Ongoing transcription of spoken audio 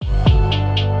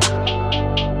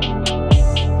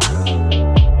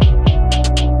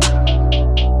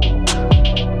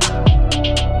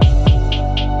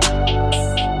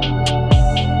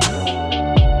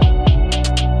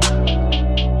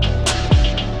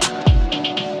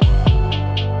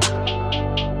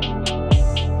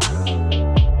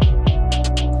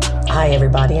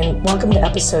everybody, and welcome to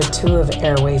episode 2 of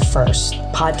Airway First,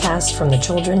 podcast from the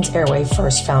Children's Airway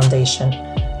First Foundation.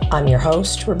 I'm your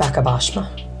host, Rebecca Boschma.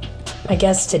 My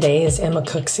guest today is Emma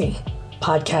Cooksey,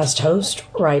 podcast host,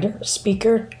 writer,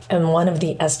 speaker, and one of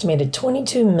the estimated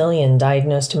 22 million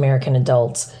diagnosed American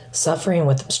adults suffering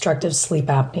with obstructive sleep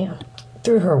apnea.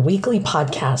 Through her weekly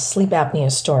podcast, Sleep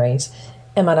Apnea Stories,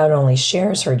 Emma not only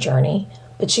shares her journey,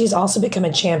 but she's also become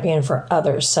a champion for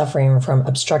others suffering from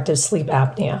obstructive sleep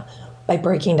apnea by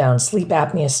breaking down sleep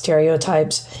apnea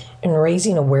stereotypes and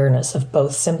raising awareness of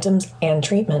both symptoms and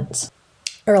treatments.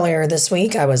 Earlier this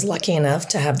week, I was lucky enough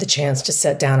to have the chance to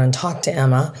sit down and talk to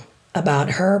Emma about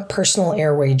her personal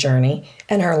airway journey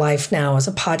and her life now as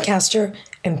a podcaster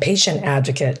and patient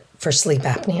advocate for sleep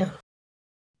apnea.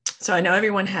 So I know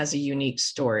everyone has a unique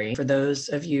story. For those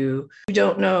of you who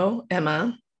don't know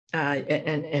Emma,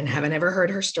 and haven't ever heard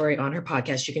her story on her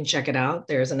podcast, you can check it out.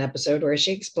 There's an episode where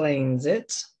she explains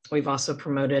it. We've also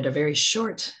promoted a very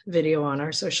short video on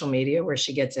our social media where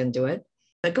she gets into it.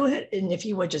 But go ahead, and if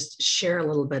you would just share a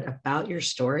little bit about your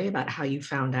story, about how you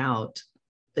found out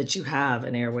that you have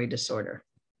an airway disorder.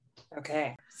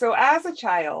 Okay. So as a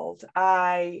child,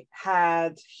 I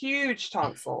had huge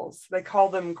tonsils. They call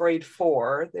them grade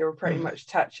 4. They were pretty much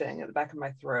touching at the back of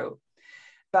my throat.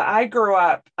 But I grew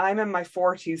up, I'm in my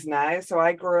 40s now, so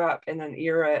I grew up in an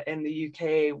era in the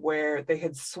UK where they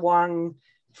had swung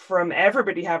from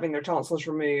everybody having their tonsils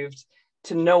removed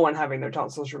to no one having their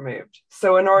tonsils removed.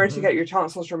 So in order to get your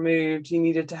tonsils removed, you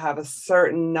needed to have a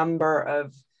certain number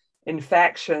of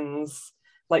infections.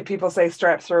 Like people say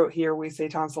strep throat, here we say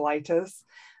tonsillitis.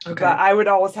 Okay. But I would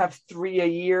always have 3 a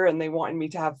year and they wanted me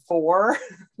to have 4.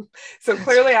 So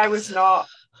clearly I was not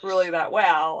really that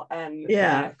well and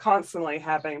constantly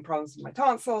having problems with my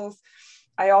tonsils.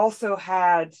 I also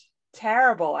had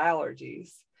terrible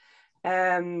allergies.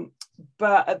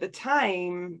 But at the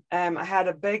time, I had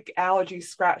a big allergy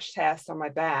scratch test on my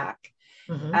back,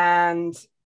 and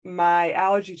my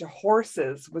allergy to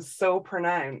horses was so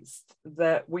pronounced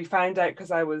that we found out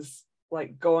because I was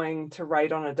like going to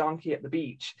ride on a donkey at the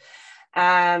beach,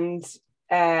 and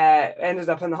ended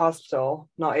up in the hospital,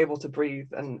 not able to breathe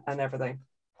and everything.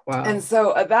 Wow. And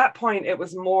so at that point, it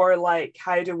was more like,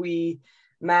 how do we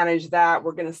manage that?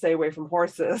 We're going to stay away from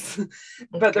horses.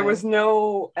 But there was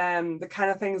no, the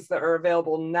kind of things that are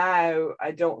available now,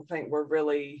 I don't think were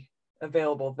really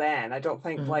available then. I don't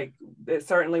think like, it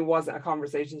certainly wasn't a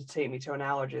conversation to take me to an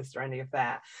allergist or any of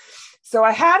that. So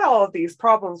I had all of these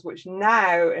problems, which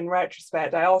now in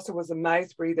retrospect, I also was a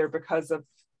mouth breather because of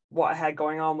what I had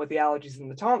going on with the allergies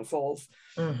and the tonsils.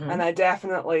 And I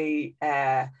definitely,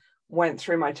 went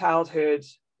through my childhood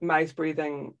mouth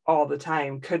breathing all the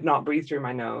time, could not breathe through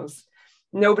my nose.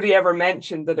 Nobody ever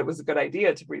mentioned that it was a good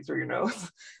idea to breathe through your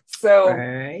nose. So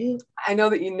I know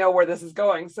that you know where this is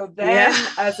going. So then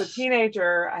as a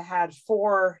teenager, I had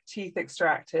 4 teeth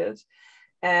extracted,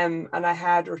 and I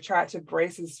had retracted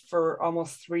braces for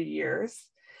almost 3 years.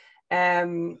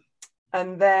 And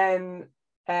then,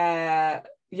 and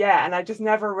I just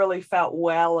never really felt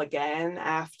well again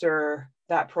after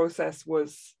that process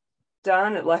was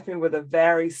done. It left me with a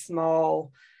very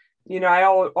small, I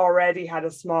already had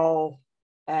a small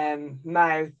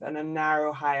mouth and a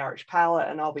narrow high arch palate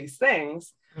and all these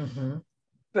things,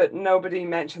 but nobody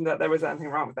mentioned that there was anything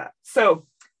wrong with that. So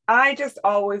I just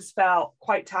always felt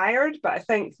quite tired, but I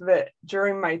think that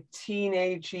during my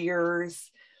teenage years,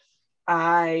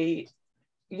 I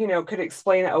could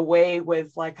explain it away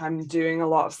with like, I'm doing a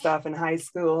lot of stuff in high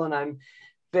school and I'm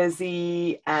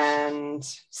busy and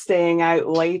staying out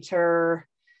later.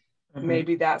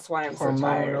 Maybe that's why I'm so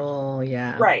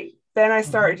tired. Right. Then I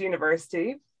started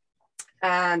university,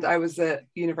 and I was at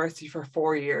university for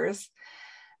 4 years.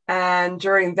 And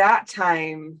during that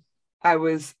time, I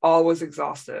was always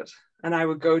exhausted, and I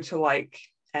would go to like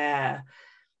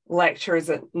lectures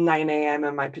at 9 a.m.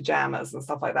 in my pajamas and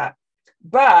stuff like that.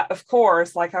 But of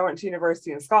course, like I went to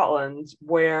university in Scotland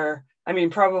where,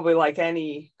 probably like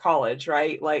any college,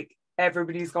 right? Like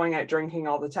everybody's going out drinking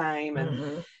all the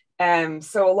time. And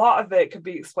so a lot of it could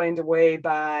be explained away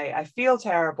by, I feel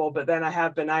terrible, but then I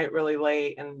have been out really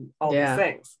late and all these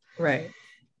things. Right.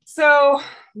 So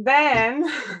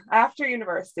then after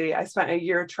university, I spent a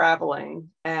year traveling.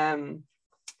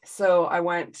 So I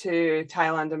went to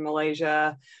Thailand and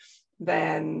Malaysia,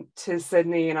 then to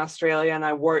Sydney in Australia, and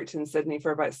I worked in Sydney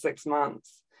for about 6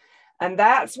 months. And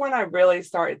that's when I really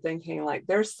started thinking like,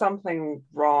 there's something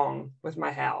wrong with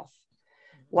my health.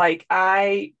 Like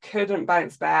I couldn't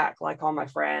bounce back like all my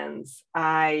friends.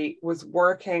 I was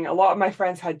working, a lot of my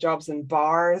friends had jobs in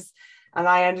bars, and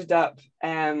I ended up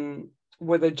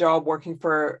with a job working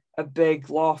for a big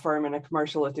law firm in a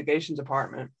commercial litigation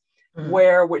department.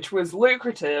 which was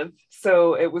lucrative.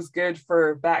 So it was good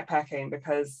for backpacking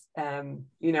because,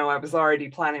 you know, I was already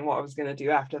planning what I was going to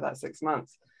do after that 6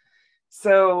 months.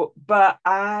 So, but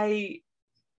I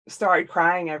started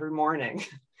crying every morning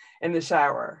in the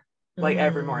shower, like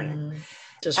every morning.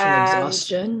 Just from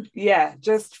exhaustion? Yeah,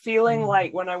 just feeling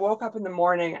like when I woke up in the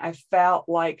morning, I felt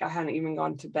like I hadn't even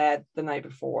gone to bed the night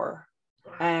before.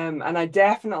 And I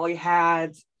definitely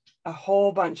had a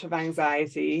whole bunch of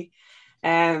anxiety.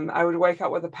 I would wake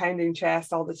up with a pounding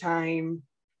chest all the time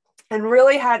and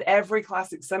really had every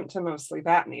classic symptom of sleep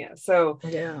apnea. So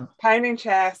pounding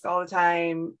chest all the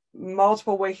time,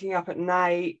 multiple waking up at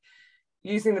night,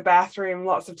 using the bathroom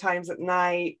lots of times at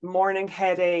night, morning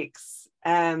headaches,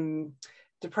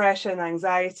 depression,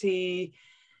 anxiety.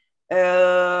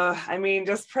 I mean,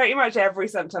 just pretty much every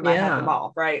symptom. I had them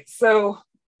all, right? So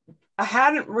I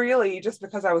hadn't really, just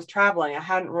because I was traveling, I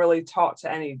hadn't really talked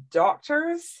to any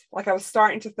doctors. Like I was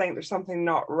starting to think there's something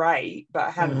not right, but I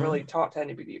hadn't really talked to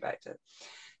anybody about it.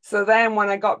 So then when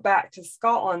I got back to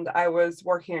Scotland, I was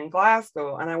working in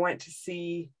Glasgow and I went to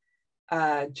see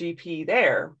a GP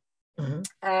there.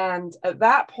 And at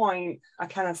that point, I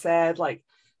kind of said, like,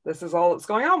 this is all that's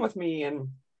going on with me. And,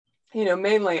 you know,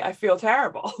 mainly I feel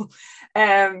terrible.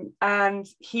 And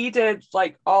he did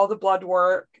like all the blood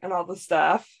work and all the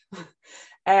stuff.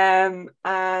 And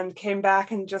came back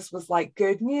and just was like,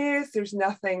 good news, there's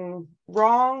nothing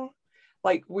wrong.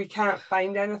 Like, we can't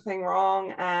find anything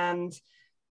wrong. And,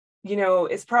 you know,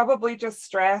 it's probably just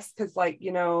stress because, like,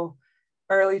 you know,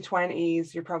 early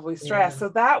 20s, you're probably stressed. So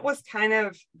that was kind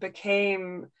of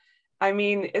became, I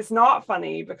mean, it's not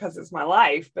funny because it's my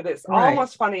life, but it's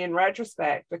almost funny in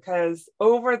retrospect because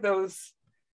over those,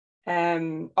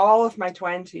 all of my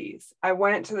 20s, I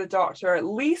went to the doctor at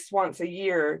least once a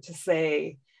year to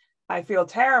say, I feel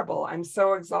terrible. I'm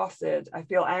so exhausted. I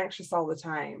feel anxious all the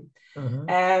time.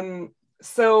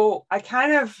 So I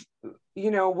kind of, you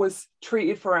know, was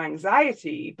treated for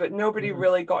anxiety, but nobody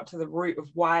really got to the root of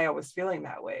why I was feeling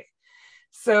that way.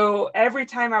 So every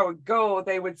time I would go,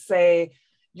 they would say,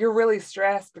 you're really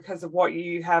stressed because of what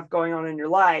you have going on in your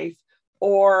life.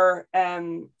 Or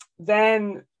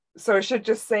then, so I should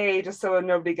just say, just so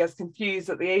nobody gets confused,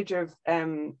 at the age of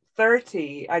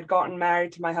 30, I'd gotten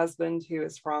married to my husband, who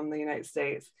is from the United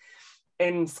States,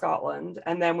 in Scotland.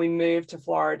 And then we moved to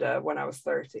Florida when I was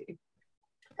 30.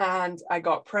 And I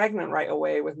got pregnant right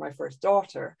away with my first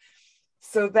daughter.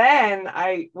 So then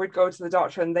I would go to the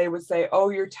doctor and they would say, oh,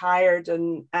 you're tired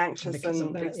and anxious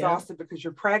and exhausted because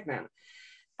you're pregnant.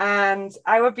 And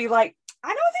I would be like, I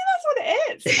don't think that's what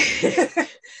it is.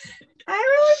 I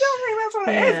really don't think that's what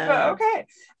it is, but okay.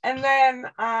 And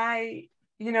then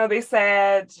you know, they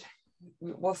said,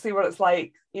 we'll see what it's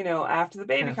like, you know, after the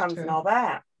baby comes and all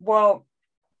that. Well,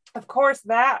 of course,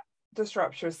 that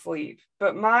disrupts your sleep.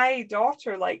 But my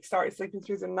daughter like started sleeping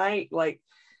through the night, like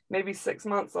maybe 6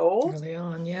 months old. Early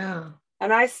on, yeah.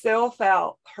 And I still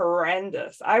felt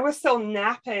horrendous. I was still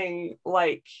napping,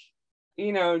 like,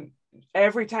 you know,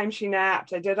 every time she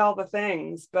napped, I did all the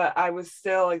things, but I was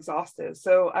still exhausted.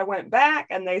 So I went back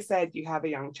and they said, you have a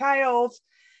young child.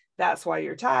 That's why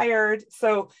you're tired.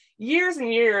 So years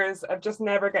and years of just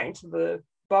never getting to the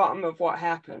bottom of what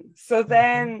happened. So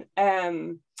then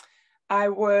I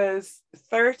was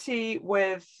 30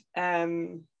 with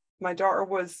my daughter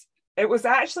it was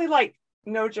actually like,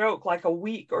 no joke, like a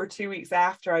week or 2 weeks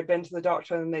after I'd been to the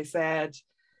doctor and they said,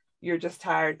 you're just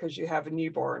tired because you have a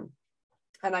newborn.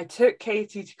 And I took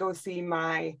Katie to go see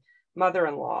my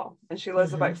mother-in-law, and she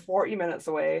lives about 40 minutes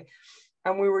away.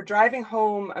 And we were driving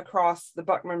home across the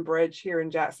Buckman Bridge here in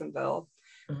Jacksonville.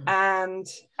 And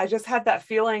I just had that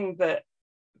feeling that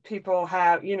people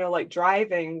have, you know, like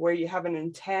driving where you have an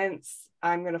intense,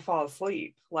 I'm going to fall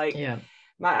asleep. Like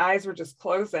my eyes were just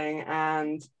closing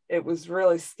and it was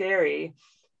really scary.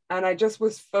 And I just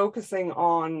was focusing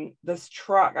on this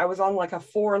truck. I was on like a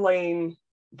 4-lane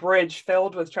bridge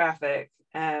filled with traffic,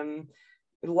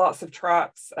 lots of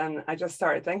trucks. And I just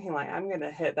started thinking like, I'm going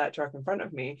to hit that truck in front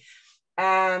of me.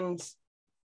 And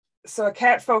so I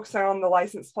kept focusing on the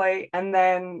license plate. And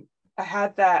then I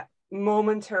had that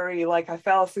momentary, like I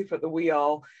fell asleep at the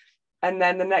wheel. And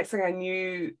then the next thing I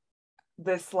knew,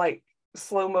 this like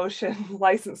slow motion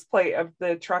license plate of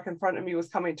the truck in front of me was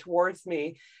coming towards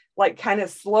me, like kind of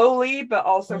slowly, but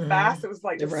also fast. It was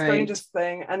like the strangest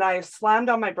thing. And I slammed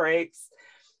on my brakes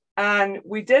and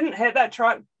we didn't hit that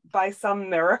truck by some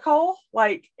miracle.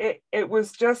 Like it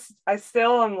was just, I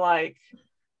still am like,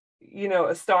 you know,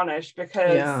 astonished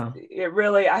because it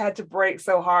really, I had to brake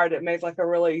so hard. It made like a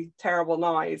really terrible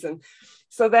noise. And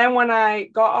so then when I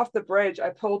got off the bridge, I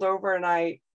pulled over and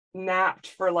I napped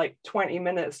for like 20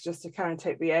 minutes just to kind of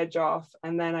take the edge off.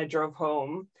 And then I drove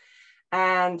home.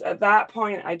 And at that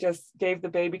point, I just gave the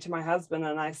baby to my husband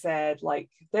and I said, like,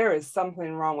 there is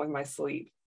something wrong with my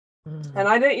sleep. And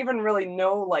I didn't even really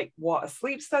know like what a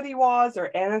sleep study was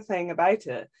or anything about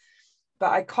it.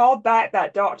 But I called back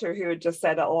that doctor who had just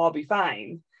said it'll all be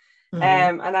fine.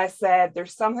 And I said,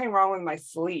 there's something wrong with my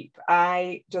sleep.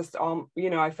 I just,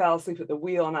 I fell asleep at the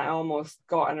wheel and I almost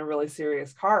got in a really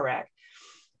serious car wreck.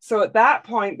 So at that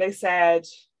point, they said,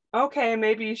 okay,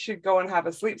 maybe you should go and have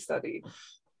a sleep study.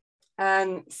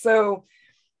 And so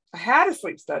I had a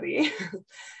sleep study.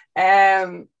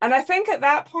 And I think at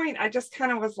that point, I just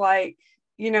kind of was like,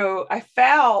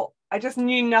 I just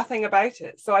knew nothing about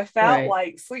it. So I felt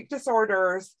like sleep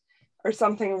disorders are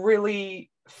something really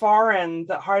foreign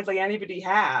that hardly anybody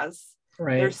has.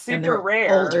 Right. They're super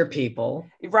rare. Older people.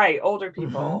 Right. Older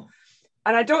people.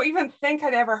 And I don't even think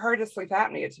I'd ever heard of sleep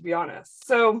apnea, to be honest.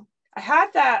 So I had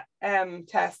that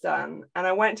test done and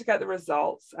I went to get the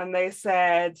results and they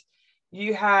said,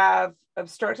 you have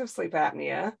obstructive sleep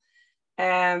apnea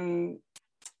and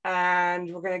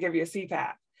we're going to give you a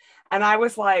CPAP. And I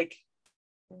was like,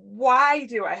 why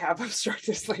do I have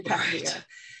obstructive sleep apnea?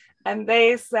 And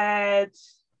they said,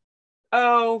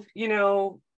 oh,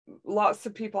 lots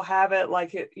of people have it,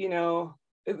 like it,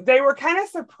 they were kind of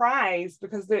surprised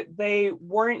because they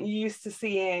weren't used to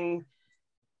seeing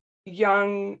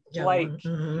young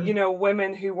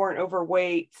women who weren't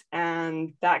overweight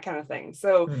and that kind of thing.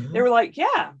 So they were like,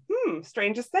 yeah,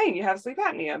 strangest thing, you have sleep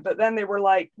apnea. But then they were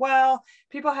like, well,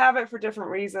 people have it for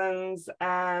different reasons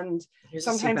and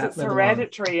sometimes it's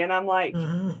hereditary. And I'm like,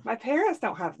 my parents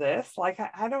don't have this. Like,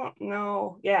 I don't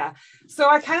know. Yeah. So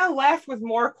I kind of left with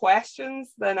more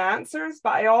questions than answers,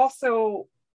 but I also,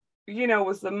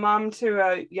 was the mom to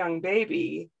a young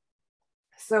baby.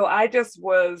 So I just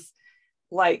was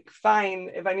like, fine,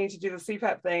 if I need to do the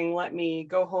CPAP thing, let me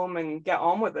go home and get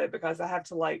on with it because I have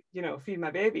to feed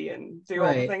my baby and do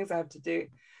all the things I have to do.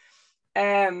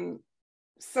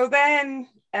 So then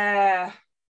I,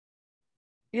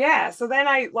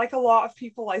 like a lot of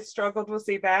people, I struggled with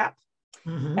CPAP.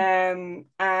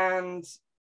 And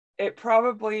it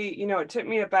probably, it took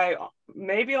me about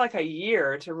maybe like a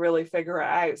year to really figure it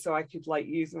out so I could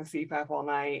use my CPAP all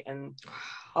night and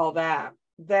all that.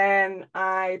 Then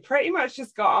I pretty much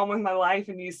just got on with my life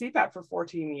and used CPAP for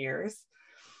 14 years.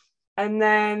 And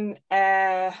then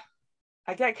I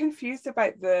get confused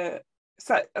about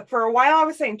so for a while I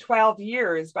was saying 12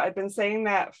 years, but I've been saying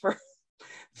that for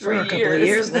 3 years. A couple of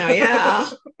years now, yeah.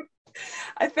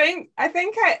 I think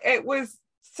it was,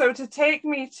 so to take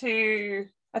me to,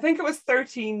 I think it was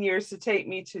 13 years to take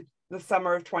me to the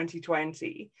summer of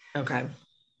 2020. Okay.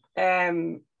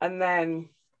 And then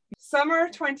summer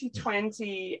of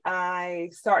 2020, I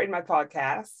started my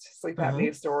podcast, Sleep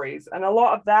Apnea Stories. And a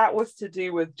lot of that was to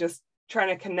do with just trying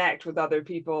to connect with other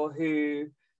people who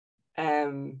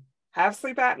have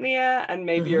sleep apnea and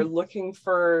maybe are looking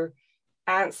for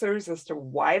answers as to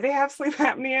why they have sleep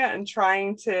apnea and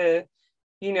trying to,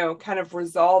 kind of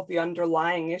resolve the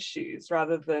underlying issues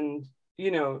rather than,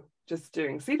 just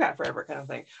doing CPAP forever kind of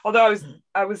thing. Although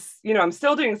I was, I'm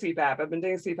still doing CPAP. I've been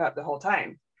doing CPAP the whole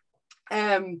time.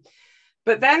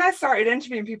 But then I started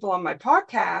interviewing people on my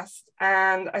podcast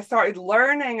and I started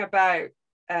learning about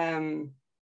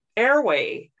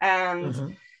airway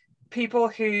and people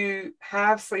who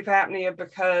have sleep apnea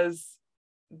because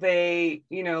they,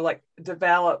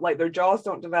 develop, their jaws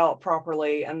don't develop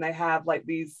properly and they have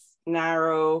these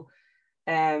narrow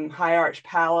high arch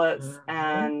palates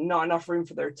and not enough room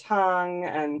for their tongue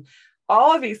and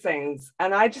all of these things.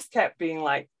 And I just kept being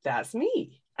like, that's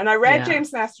me. And I read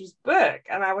James Nestor's book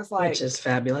and I was like, which is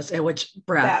fabulous. And which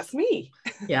breath. That's me.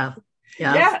 Yeah.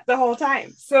 Yeah. The whole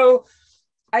time. So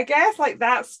I guess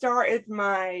that started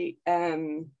my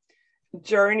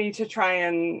journey to try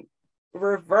and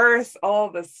reverse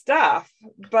all the stuff.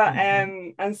 But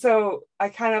and so I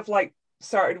kind of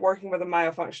started working with a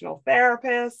myofunctional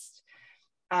therapist.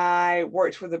 I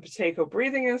worked with a potato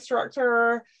breathing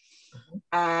instructor.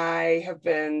 I have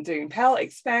been doing pellet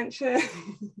expansion.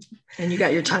 And you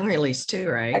got your tongue released too,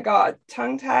 right? I got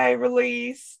tongue tie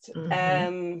released.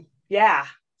 Yeah.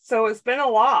 So it's been a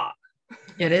lot.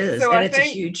 It is. So and it's a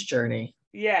huge journey.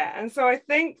 Yeah. And so I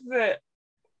think that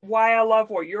why I love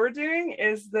what you're doing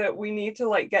is that we need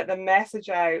to get the message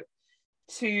out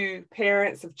to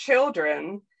parents of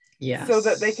children so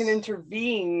that they can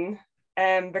intervene.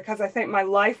 Because I think my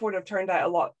life would have turned out a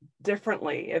lot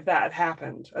differently if that had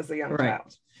happened as a young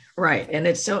child. Right. And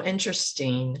it's so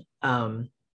interesting.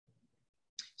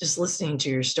 just listening to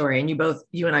your story, and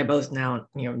you and I both now,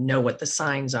 know what the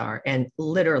signs are. And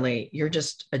literally you're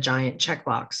just a giant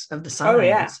checkbox of the signs. Oh,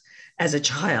 yeah. As a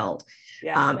child.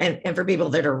 Yeah. And for people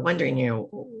that are wondering,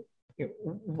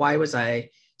 why was I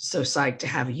so psyched to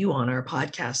have you on our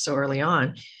podcast so early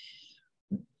on?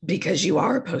 Because you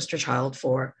are a poster child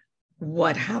for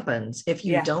what happens if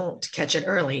you don't catch it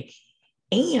early.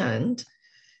 And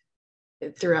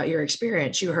throughout your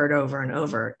experience, you heard over and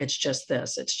over, it's just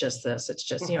this, it's just this, it's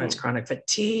just, it's chronic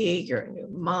fatigue, you're a new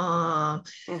mom.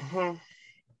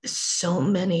 So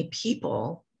many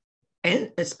people,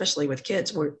 and especially with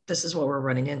kids, this is what we're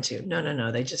running into.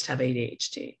 No, they just have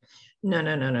ADHD.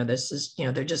 No, this is,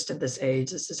 they're just at this age,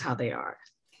 this is how they are.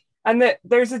 And that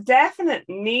there's a definite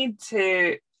need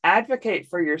to advocate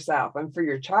for yourself and for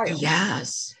your child.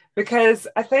 Yes. Because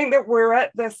I think that we're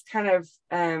at this kind of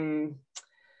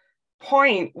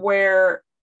point where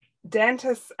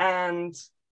dentists and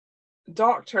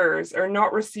doctors are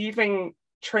not receiving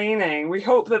training. We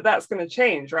hope that that's going to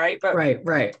change, right? But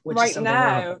right. Which right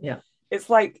now, it's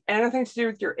like anything to do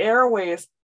with your airway is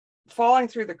falling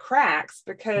through the cracks,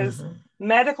 because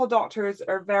medical doctors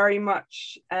are very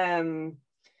much,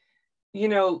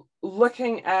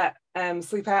 looking at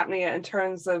sleep apnea in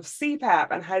terms of CPAP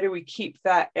and how do we keep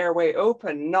that airway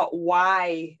open, not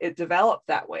why it developed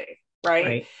that way,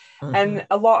 right? And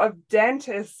a lot of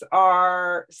dentists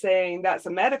are saying that's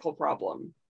a medical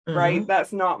problem, right?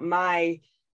 That's not my,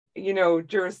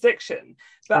 jurisdiction.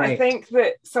 But I think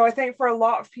for a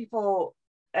lot of people,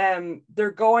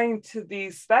 they're going to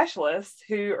these specialists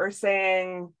who are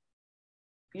saying,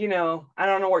 I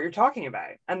don't know what you're talking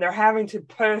about. And they're having to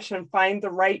push and find the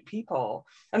right people.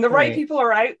 And the right people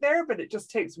are out there, but it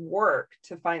just takes work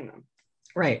to find them.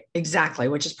 Right, exactly,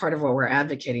 which is part of what we're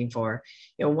advocating for.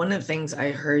 One of the things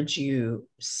I heard you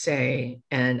say,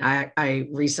 and I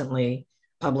recently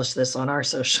published this on our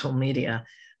social media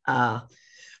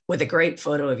with a great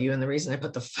photo of you. And the reason I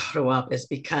put the photo up is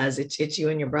because it's you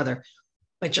and your brother,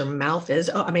 but your mouth is,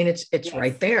 it's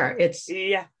right there. It's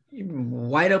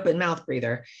wide open mouth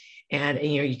breather. And,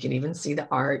 you can even see the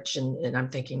arch, and I'm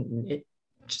thinking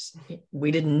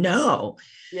we didn't know.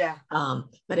 Yeah.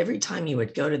 But every time you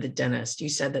would go to the dentist, you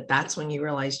said that's when you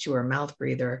realized you were a mouth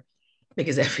breather,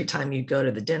 because every time you go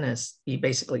to the dentist, you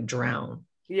basically drown.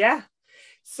 Yeah.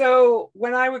 So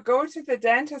when I would go to the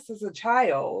dentist as a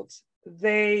child,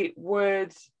 they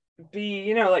would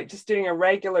be, like just doing a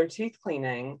regular teeth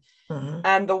cleaning,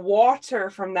 and the water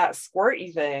from that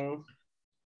squirty thing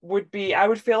I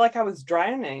would feel like I was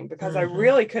drowning, because I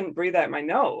really couldn't breathe out my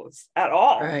nose at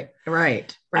all.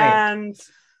 Right. And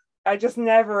I just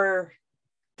never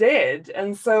did.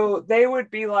 And so they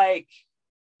would be like,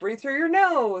 breathe through your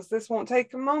nose. This won't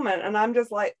take a moment. And I'm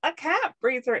just like, I can't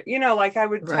breathe through, I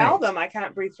would tell them I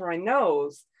can't breathe through my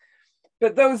nose.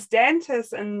 But those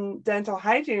dentists and dental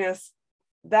hygienists,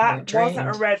 that wasn't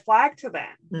a red flag to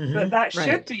them. But that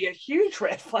should be a huge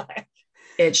red flag.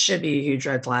 It should be a huge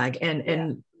red flag.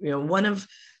 And one of,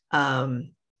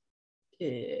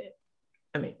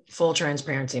 full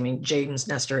transparency, Jaden's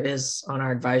Nestor is on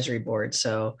our advisory board.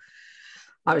 So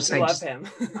obviously I love him.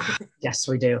 Yes,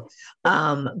 we do.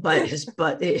 But his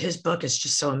book is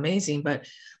just so amazing. But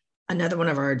another one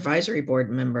of our advisory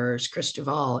board members, Chris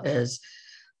Duvall, is,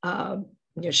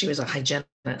 she was a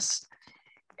hygienist,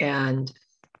 and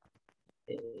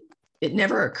it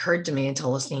never occurred to me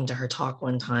until listening to her talk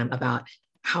one time about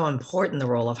how important the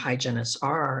role of hygienists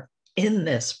are in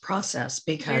this process,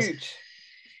 because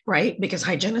because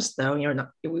hygienists, though,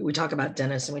 we talk about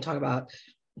dentists and we talk about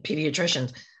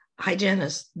pediatricians.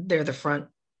 Hygienists, they're the front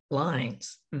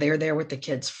lines. They're there with the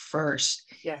kids first.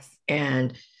 Yes.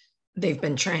 And they've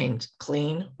been trained,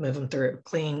 clean, move them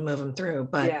through.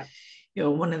 But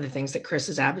one of the things that Chris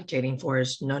is advocating for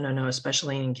is no,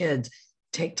 especially in kids,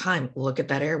 take time, look at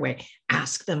that airway,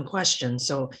 ask them questions.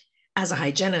 So as a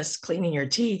hygienist, cleaning your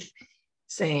teeth,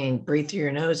 saying breathe through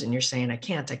your nose, and you're saying I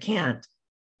can't,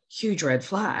 huge red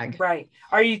flag. Right.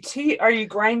 Are you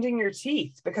grinding your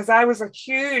teeth? Because I was a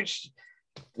huge,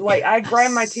 I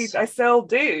grind my teeth, I still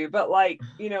do, but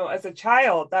as a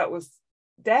child, that was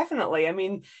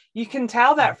definitely, you can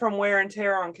tell that from wear and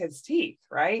tear on kids' teeth,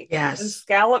 right? Yes. And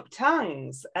scalloped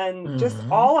tongues and just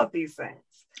all of these things.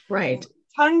 Right.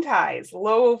 Tongue ties,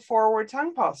 low forward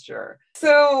tongue posture.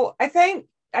 So I think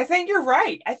you're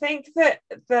right. I think that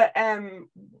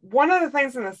one of the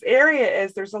things in this area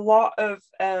is there's a lot of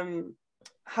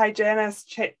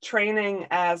hygienist training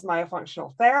as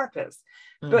myofunctional therapists.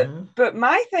 But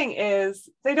my thing is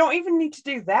they don't even need to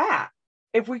do that.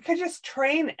 If we could just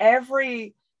train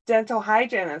every dental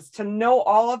hygienist to know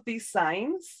all of these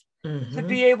signs, to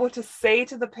be able to say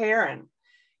to the parent,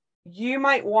 you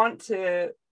might want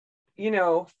to,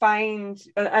 find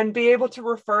and be able to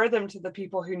refer them to the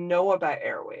people who know about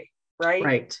airway,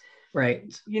 right?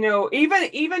 Right.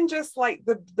 Even just like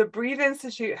the Breathe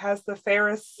Institute has the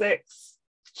Ferris 6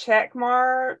 check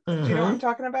mark. Do you know what I'm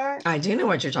talking about? I do know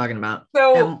what you're talking about.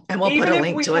 So and we'll put a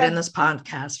link to it in this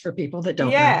podcast for people that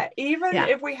don't know. Even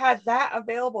if we had that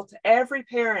available to every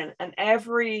parent and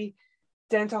every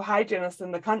dental hygienist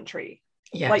in the country,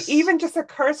 like even just a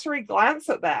cursory glance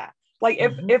at that. Like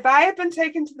if I had been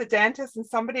taken to the dentist and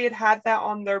somebody had that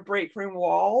on their break room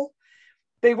wall,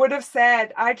 they would have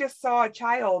said, I just saw a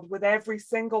child with every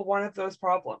single one of those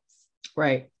problems.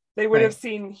 Right. They would have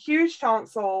seen huge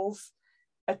tonsils,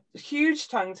 a huge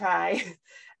tongue tie.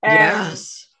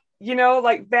 Yes.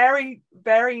 Like very,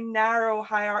 very narrow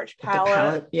high arch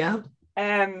palate. Yeah.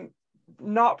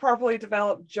 Not properly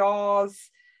developed jaws.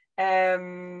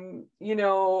 Bedwetting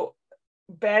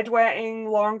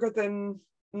longer than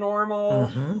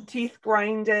normal, teeth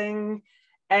grinding.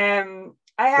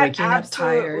 I had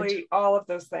absolutely all of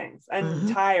those things,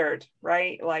 and tired,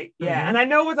 right? Like, and I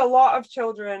know with a lot of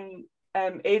children,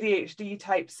 ADHD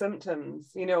type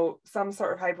symptoms, some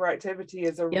sort of hyperactivity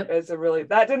is a really,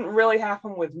 that didn't really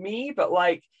happen with me, but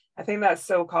like, I think that's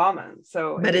so common.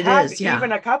 So but it is,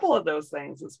 even a couple of those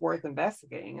things, it's worth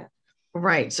investigating it.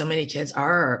 Right. So many kids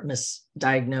are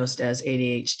misdiagnosed as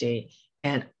ADHD,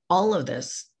 and all of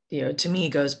this, to me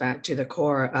goes back to the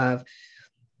core of,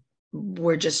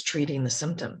 we're just treating the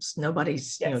symptoms.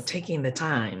 Nobody's, taking the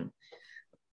time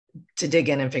to dig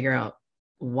in and figure out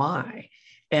why.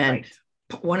 And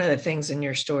one of the things in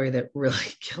your story that really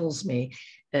kills me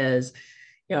is,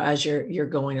 as you're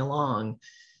going along,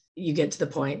 you get to the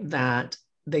point that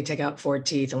they take out 4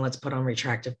 teeth and let's put on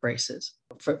retractive braces.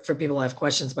 For people who have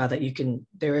questions about that,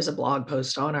 there is a blog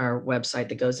post on our website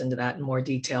that goes into that in more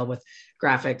detail with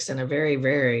graphics and a very,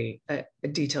 very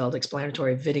detailed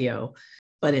explanatory video.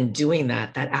 But in doing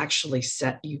that actually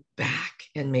set you back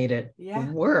and made it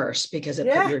worse, because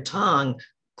it put your tongue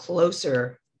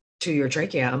closer to your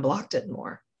trachea and blocked it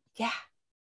more. Yeah,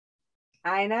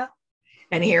 I know.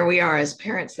 And here we are as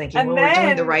parents thinking, we're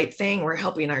doing the right thing. We're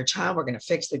helping our child. We're going to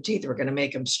fix their teeth. We're going to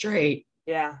make them straight.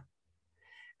 Yeah.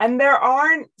 And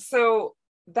so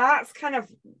that's kind of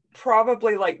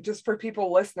probably like, just for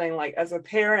people listening, like as a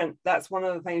parent, that's one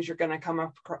of the things you're going to come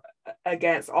up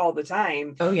against all the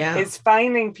time. Oh yeah. Is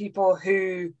finding people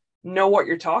who know what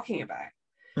you're talking about,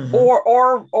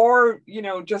 or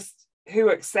just who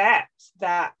accept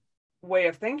that way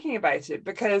of thinking about it,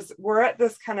 because we're at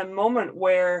this kind of moment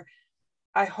where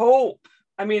I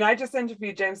just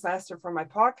interviewed James Nestor for my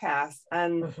podcast,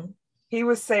 and he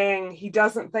was saying he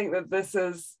doesn't think that this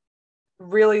is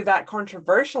really that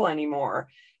controversial anymore.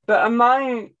 But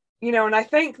among, and I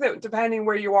think that depending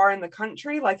where you are in the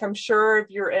country, like I'm sure if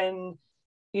you're in,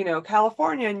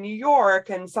 California and New York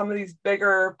and some of these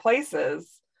bigger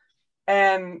places,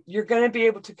 you're going to be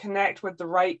able to connect with the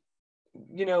right,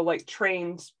 like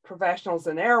trained professionals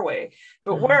in airway.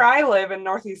 But where I live in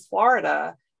Northeast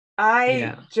Florida,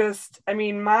 trying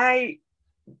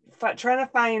to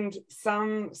find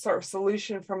some sort of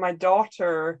solution for my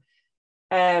daughter,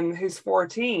 who's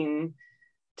 14,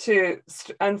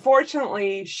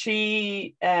 unfortunately,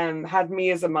 she had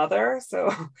me as a mother.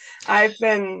 So I've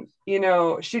been,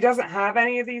 she doesn't have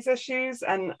any of these issues.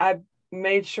 And I've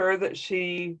made sure that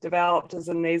she developed as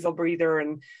a nasal breather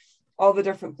and all the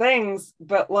different things.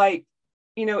 But like,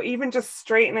 even just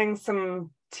straightening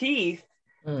some teeth,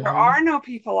 there are no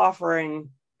people offering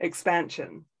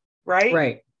expansion, right?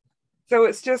 Right. So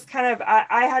it's just kind of,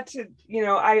 I had to,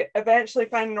 I eventually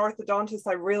found an orthodontist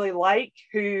I really like,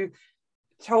 who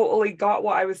totally got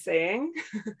what I was saying.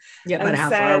 Yeah, but how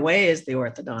far away is the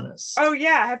orthodontist? Oh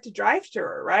yeah, I have to drive to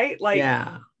her, right? Like,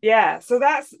 yeah. So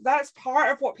that's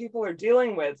part of what people are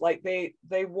dealing with. Like they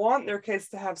want their kids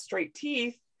to have straight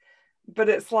teeth, but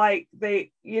it's like do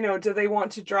they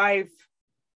want to drive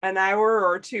an hour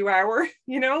or 2 hours,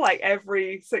 like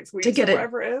every 6 weeks to get or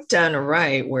whatever it is done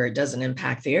right, where it doesn't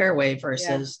impact the airway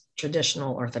versus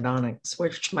traditional orthodontics,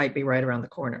 which might be right around the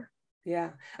corner.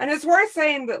 Yeah. And it's worth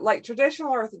saying that like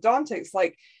traditional orthodontics,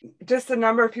 like just the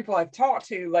number of people I've talked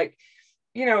to, like,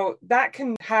 that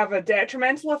can have a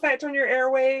detrimental effect on your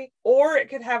airway, or it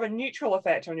could have a neutral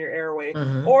effect on your airway,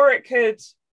 or it could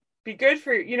be good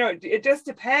for it just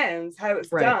depends how it's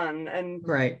done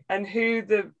and who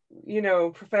the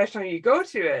professional you go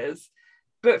to is.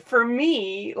 But for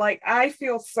me, like I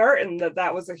feel certain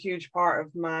that was a huge part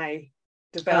of my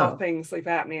developing sleep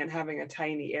apnea and having a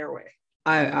tiny airway.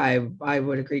 I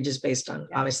would agree, just based on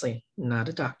obviously not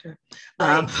a doctor,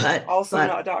 but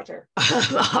not a doctor,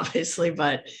 obviously,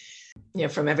 but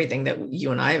From everything that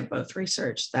you and I have both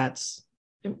researched, that's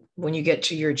when you get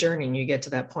to your journey and you get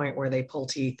to that point where they pull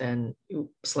teeth and you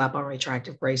slap on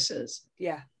retractive braces.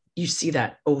 Yeah. You see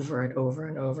that over and over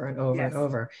and over and over and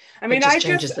over. I mean,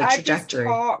 changes the trajectory.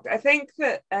 I think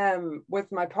that with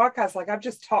my podcast, like I've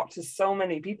just talked to so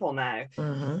many people now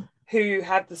who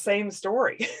had the same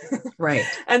story. Right.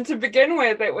 And to begin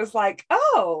with, it was like,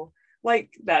 oh,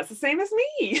 like that's the same as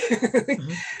me.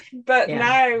 But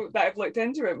now that I've looked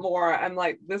into it more, I'm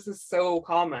like, this is so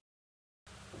common.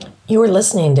 You are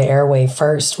listening to Airway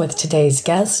First with today's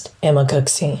guest, Emma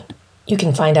Cooksey. You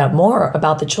can find out more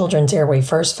about the Children's Airway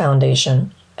First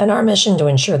Foundation and our mission to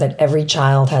ensure that every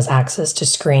child has access to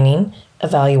screening,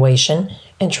 evaluation,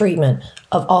 and treatment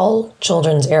of all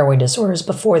children's airway disorders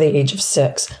before the age of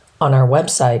 6 on our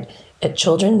website at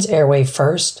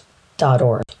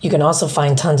children'sairwayfirst.org. You can also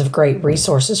find tons of great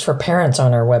resources for parents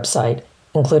on our website,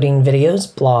 including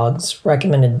videos, blogs,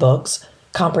 recommended books,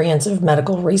 comprehensive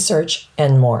medical research,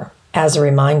 and more. As a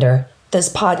reminder,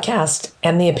 this podcast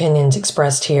and the opinions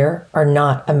expressed here are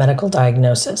not a medical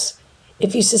diagnosis.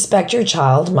 If you suspect your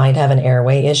child might have an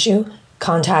airway issue,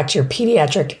 contact your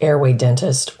pediatric airway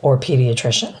dentist or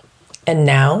pediatrician. And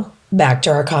now, back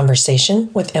to our conversation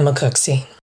with Emma Cooksey.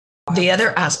 The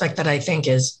other aspect that I think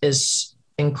is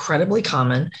incredibly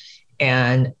common,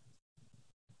 and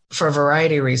for a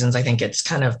variety of reasons, I think it's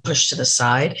kind of pushed to the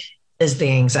side, is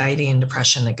the anxiety and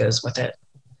depression that goes with it.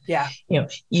 Yeah.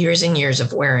 Years and years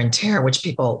of wear and tear, which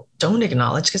people don't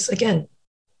acknowledge because, again,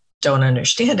 don't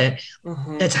understand it.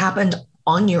 It's happened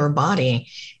on your body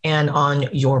and on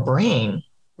your brain,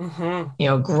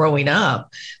 growing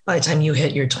up. By the time you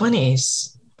hit your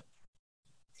 20s.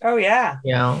 Oh, yeah.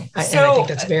 And I think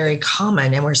that's very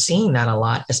common. And we're seeing that a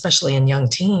lot, especially in young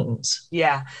teens.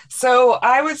 Yeah. So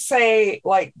I would say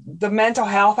like the mental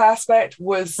health aspect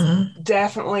was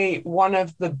definitely one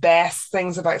of the best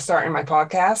things about starting my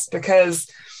podcast, because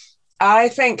I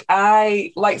think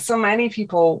like so many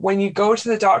people, when you go to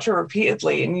the doctor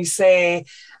repeatedly and you say,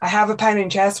 I have a pounding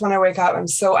chest when I wake up, I'm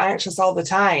so anxious all the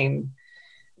time,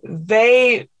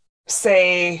 they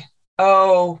say,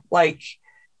 oh, like,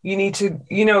 you need to,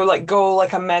 go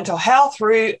like a mental health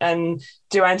route and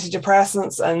do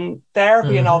antidepressants and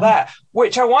therapy and all that,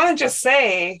 which I want to just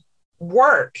say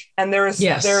work. And there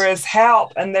is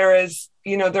help, and there is,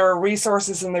 there are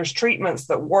resources and there's treatments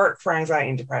that work for anxiety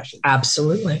and depression.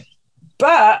 Absolutely.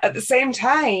 But at the same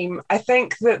time, I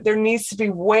think that there needs to be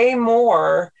way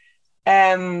more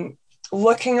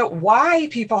looking at why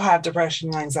people have depression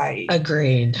and anxiety.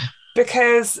 Agreed.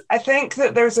 Because I think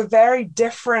that there's a very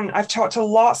different, I've talked to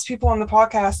lots of people on the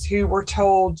podcast who were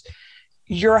told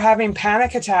you're having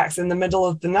panic attacks in the middle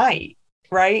of the night,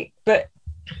 right? But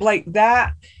like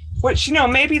that, which,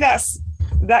 maybe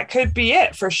that could be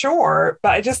it for sure.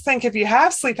 But I just think if you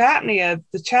have sleep apnea,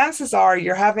 the chances are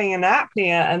you're having an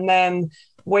apnea and then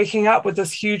waking up with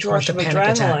this huge rush of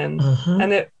adrenaline.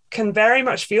 And it can very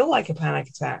much feel like a panic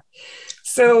attack.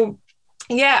 So,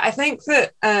 yeah, I think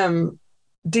that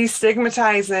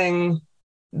destigmatizing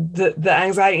the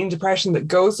anxiety and depression that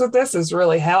goes with this is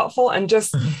really helpful. And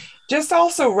just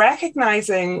also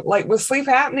recognizing, like with sleep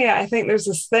apnea, I think there's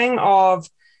this thing of,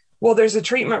 well, there's a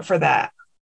treatment for that.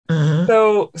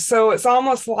 So it's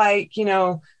almost like,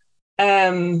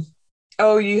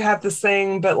 oh, you have this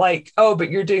thing, but like, oh,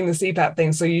 but you're doing the CPAP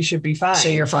thing, so you should be fine. So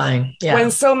you're fine. Yeah. When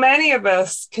so many of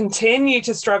us continue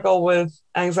to struggle with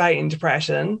anxiety and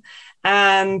depression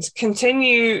and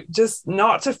continue just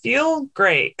not to feel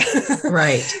great.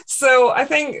 Right. So I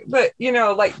think that,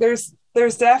 like there's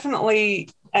definitely,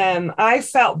 I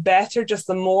felt better just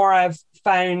the more I've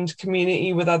found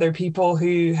community with other people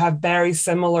who have very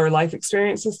similar life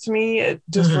experiences to me. It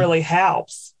just really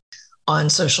helps. On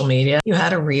social media, you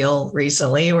had a reel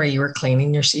recently where you were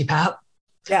cleaning your CPAP.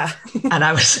 Yeah. And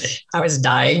I was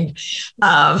dying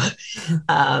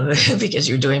because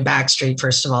you're doing Backstreet,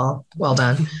 first of all, well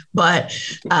done. But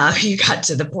you got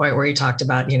to the point where you talked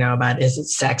about, about, is it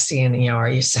sexy? And, are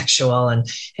you sexual? And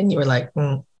you were like,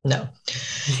 no.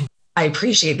 I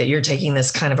appreciate that you're taking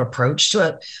this kind of approach to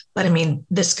it. But I mean,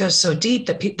 this goes so deep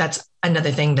that that's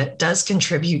another thing that does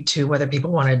contribute to, whether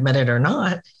people want to admit it or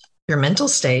not, your mental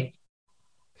state.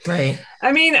 Right.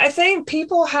 I mean, I think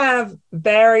people have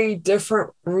very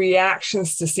different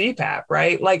reactions to CPAP,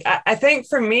 right? Like, I think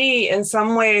for me, in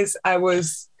some ways,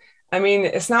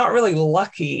 it's not really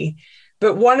lucky,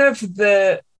 but one of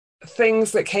the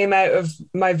things that came out of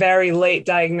my very late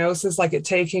diagnosis, like it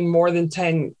taking more than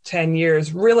 10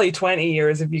 years, really 20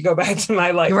 years, if you go back to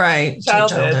my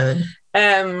childhood.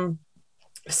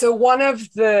 So one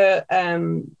of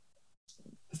the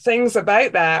things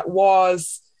about that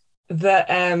was that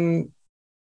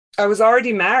I was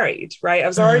already married, right? I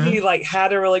was already like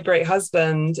had a really great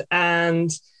husband, and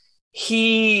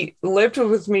he lived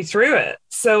with me through it.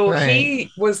 So he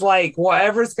was like,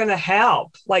 whatever's going to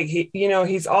help. Like,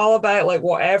 he's all about like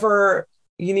whatever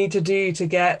you need to do to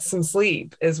get some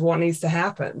sleep is what needs to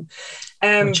happen.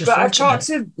 But I've talked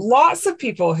to lots of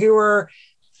people who are,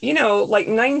 like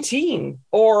 19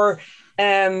 or,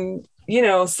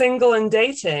 single and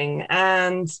dating.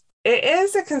 And it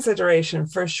is a consideration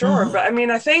for sure. But I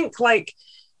mean, I think like,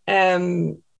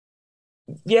 a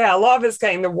lot of it's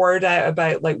getting the word out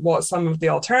about like what some of the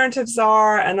alternatives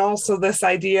are, and also this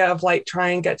idea of like try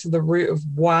and get to the root of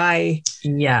why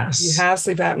you have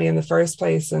sleep apnea in the first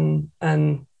place, and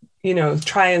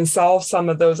try and solve some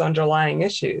of those underlying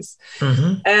issues.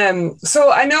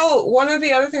 So I know one of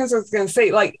the other things I was going to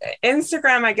say, like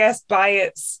Instagram, I guess by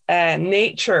its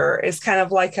nature is kind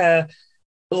of like a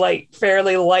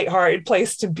fairly lighthearted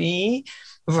place to be,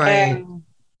 right?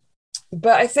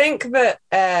 But I think that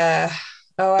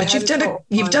but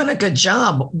you've done a good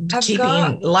job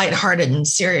keeping lighthearted and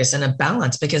serious in a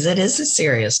balance, because it is a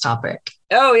serious topic.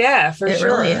 Oh yeah, for sure.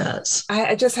 It really is.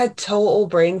 I just had total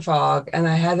brain fog, and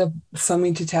I had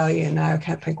something to tell you, and now I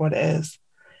can't think what it is.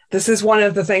 This is one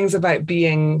of the things about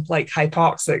being like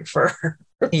hypoxic for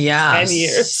 10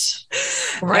 years.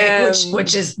 Right.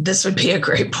 This would be a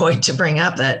great point to bring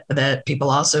up that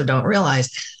people also don't realize.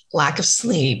 Lack of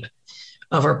sleep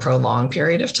over a prolonged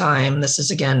period of time. This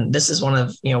is one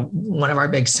of our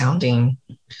big sounding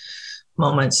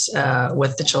moments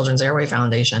with the Children's Airway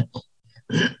Foundation.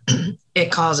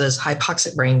 It causes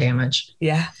hypoxic brain damage.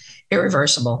 Yeah.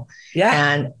 Irreversible.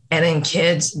 Yeah. And in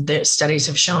kids, the studies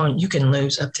have shown you can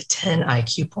lose up to 10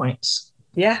 IQ points.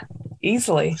 Yeah,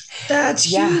 easily. That's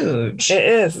huge. It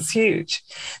is. It's huge.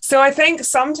 So I think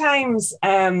sometimes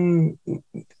a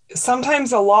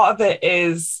lot of it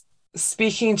is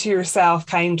speaking to yourself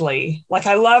kindly. Like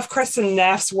I love Kristen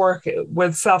Neff's work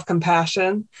with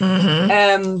self-compassion.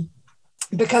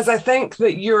 Because I think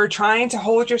that you're trying to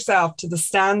hold yourself to the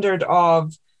standard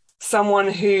of someone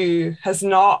who has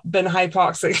not been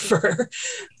hypoxic for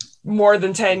more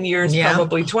than 10 years,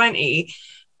 probably 20.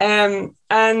 And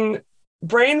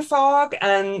brain fog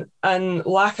and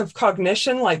lack of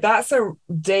cognition, like that's a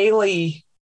daily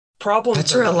problem.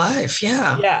 That's real life.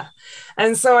 Yeah. Yeah.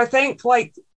 And so I think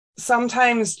like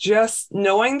sometimes just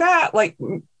knowing that, like,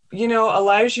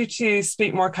 allows you to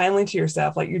speak more kindly to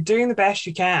yourself. Like you're doing the best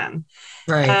you can.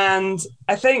 Right. And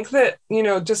I think that,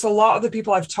 just a lot of the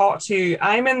people I've talked to,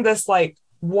 I'm in this like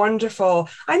wonderful,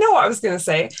 I know what I was going to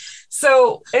say.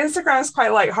 So Instagram's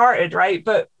quite lighthearted, right?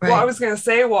 But what I was going to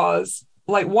say was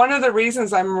like, one of the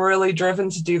reasons I'm really driven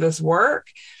to do this work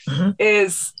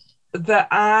is that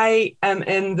I am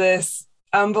in this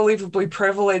unbelievably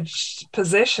privileged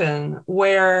position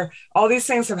where all these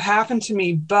things have happened to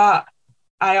me, but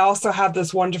I also have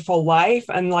this wonderful life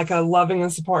and like a loving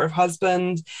and supportive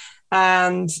husband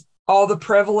and all the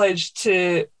privilege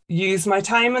to use my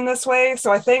time in this way.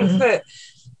 So I think that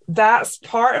that's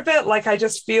part of it. Like, I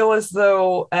just feel as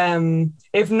though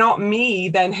if not me,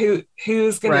 then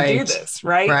who's going to do this?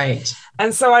 Right.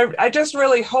 And so I just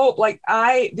really hope, like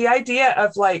the idea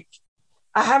of like,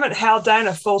 I haven't held down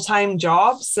a full-time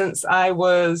job since I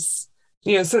was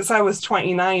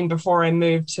 29 before I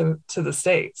moved to the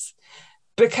States,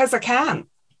 because I can't.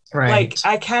 Right. Like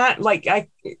I can't, like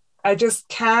I just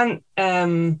can't,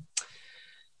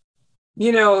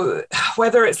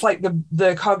 whether it's like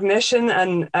the cognition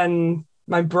and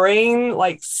my brain,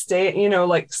 like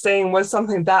staying with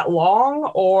something that long,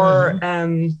 or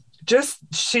just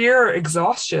sheer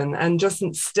exhaustion and just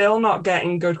still not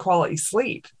getting good quality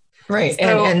sleep. Right.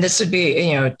 So, and this would be,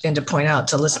 and to point out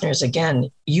to listeners again,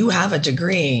 you have a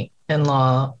degree in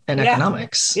law and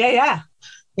economics. Yeah.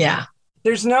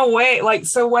 There's no way. Like,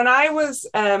 so when I was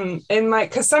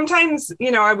because sometimes,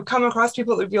 I would come across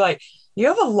people that would be like, you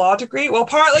have a law degree? Well,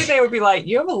 partly they would be like,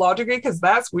 you have a law degree? Because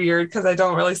that's weird, because I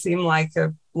don't really seem like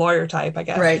a lawyer type, I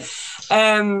guess. Right.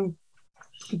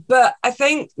 But I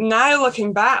think now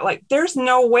looking back, like there's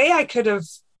no way I could have,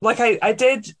 like I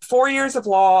did 4 years of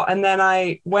law, and then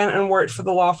I went and worked for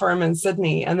the law firm in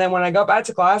Sydney. And then when I got back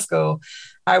to Glasgow,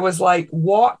 I was like,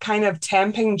 what kind of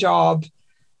temping job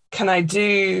can I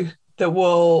do that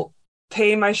will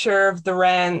pay my share of the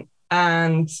rent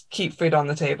and keep food on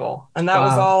the table? And that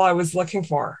was all I was looking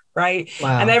for. Right.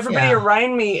 Wow. And everybody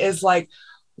around me is like,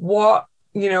 what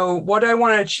do I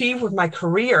want to achieve with my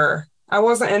career? I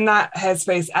wasn't in that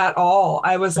headspace at all.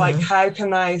 I was like, how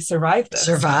can I survive this?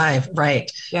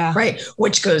 Right. Yeah. Right.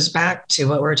 Which goes back to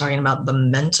what we were talking about, the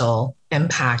mental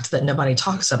impact that nobody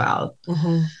talks about,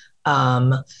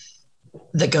 that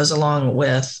goes along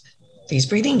with these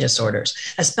breathing disorders,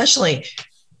 especially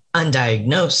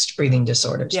undiagnosed breathing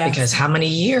disorders. Yes. Because how many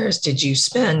years did you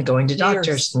spend going to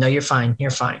doctors? No, you're fine.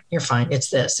 You're fine. You're fine. It's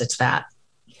this, it's that.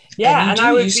 Yeah.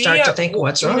 And you start to think,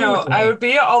 what's wrong with me? I would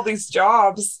be at all these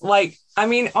jobs. Like, I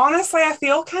mean, honestly, I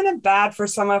feel kind of bad for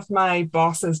some of my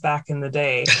bosses back in the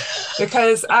day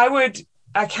because I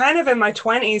kind of in my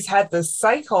 20s had this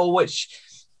cycle, which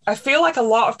I feel like a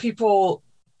lot of people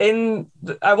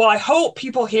I hope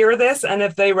people hear this. And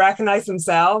if they recognize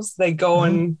themselves, they go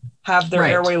and have their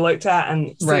airway looked at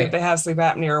and see if they have sleep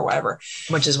apnea or whatever.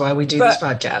 Which is why we do this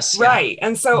podcast. Yeah. Right.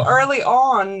 And so early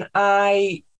on,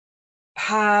 I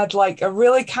had like a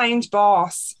really kind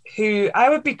boss who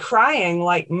I would be crying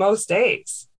like most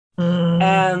days.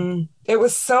 It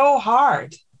was so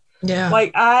hard. Yeah.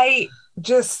 Like I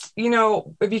just,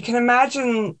 if you can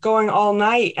imagine going all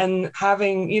night and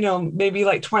having, maybe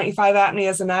like 25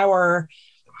 apneas an hour,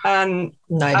 and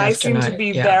I seem to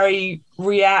be very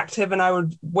reactive, and I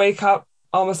would wake up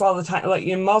almost all the time, like,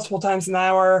 multiple times an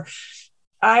hour.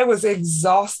 I was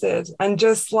exhausted and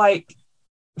just like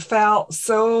felt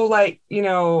so like,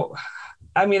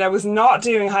 I mean, I was not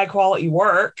doing high quality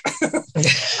work.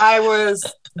 I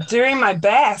was doing my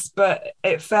best, but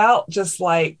it felt just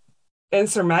like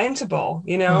insurmountable,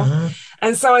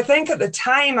 And so I think at the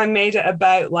time I made it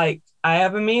about like, I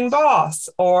have a mean boss,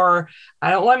 or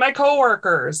I don't like my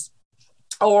coworkers,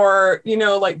 or,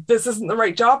 like this isn't the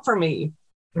right job for me.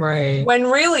 Right. When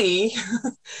really,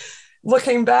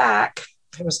 looking back,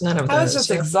 it was none of those. I was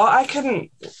just exhausted. I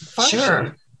couldn't function.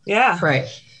 Sure. Yeah.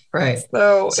 Right.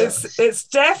 So it's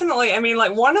definitely, I mean,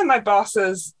 like one of my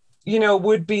bosses,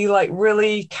 would be like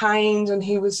really kind, and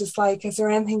he was just like, is there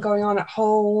anything going on at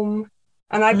home?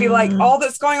 And I'd be like, all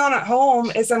that's going on at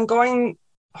home is I'm going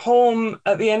home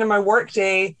at the end of my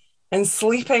workday and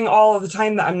sleeping all of the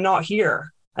time that I'm not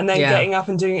here, and then getting up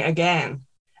and doing it again.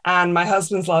 And my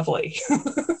husband's lovely.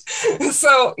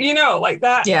 So, like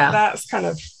that, that's kind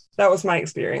of, that was my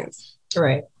experience.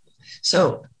 Right.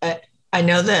 So I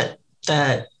know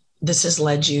that this has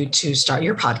led you to start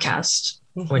your podcast,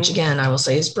 which again, I will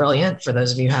say is brilliant. For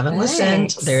those of you who haven't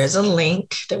listened, there is a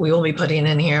link that we will be putting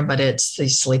in here, but it's the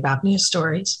sleep apnea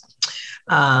stories.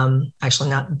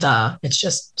 Actually it's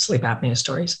just sleep apnea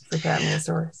stories. Sleep apnea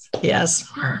stories. Yes.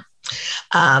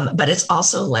 But it's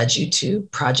also led you to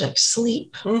Project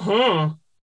Sleep.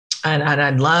 And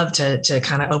I'd love to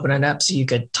kind of open it up so you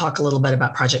could talk a little bit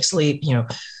about Project Sleep,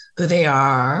 who they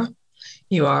are.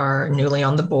 You are newly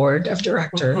on the board of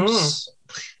directors.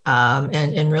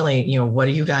 And really, what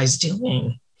are you guys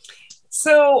doing?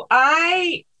 So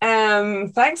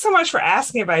thanks so much for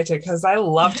asking about it, because I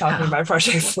love talking about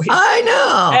Project Sleep. I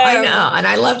know. And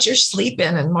I loved your sleep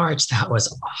in March. That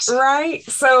was awesome. Right.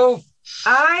 So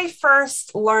I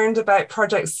first learned about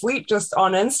Project Sleep just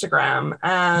on Instagram,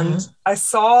 and I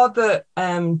saw that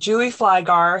Julie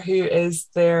Flygar, who is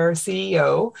their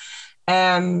CEO,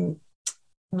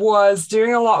 was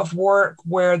doing a lot of work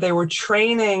where they were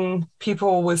training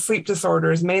people with sleep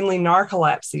disorders, mainly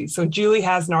narcolepsy. So Julie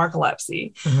has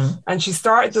narcolepsy, and she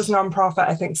started this nonprofit,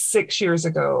 I think 6 years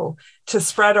ago, to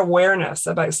spread awareness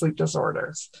about sleep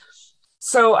disorders.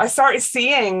 So I started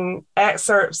seeing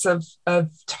excerpts of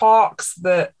talks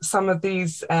that some of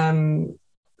these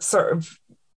sort of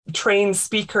trained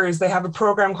speakers, they have a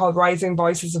program called Rising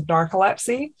Voices of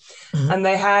Narcolepsy, and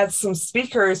they had some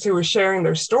speakers who were sharing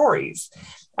their stories.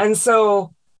 And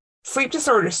so sleep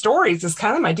disorder stories is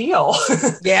kind of my deal.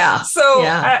 Yeah. So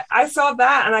I saw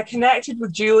that, and I connected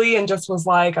with Julie and just was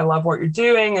like, I love what you're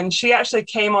doing. And she actually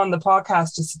came on the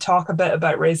podcast just to talk a bit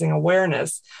about raising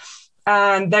awareness.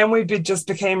 And then we just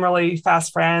became really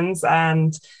fast friends.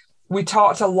 And we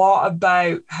talked a lot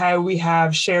about how we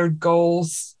have shared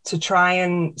goals to try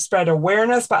and spread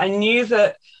awareness. But I knew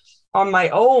that on my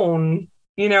own,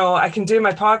 I can do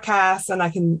my podcast and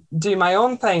I can do my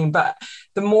own thing, but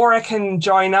the more I can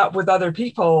join up with other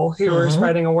people who are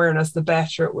spreading awareness, the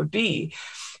better it would be.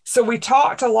 So we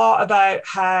talked a lot about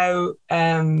how,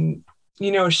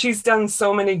 she's done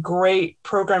so many great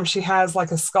programs. She has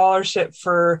like a scholarship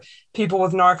for people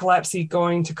with narcolepsy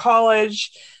going to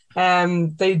college.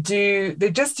 They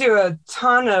just do a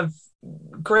ton of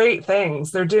great things.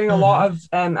 They're doing a lot of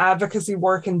advocacy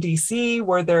work in DC,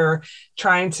 where they're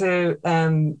trying to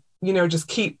just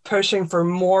keep pushing for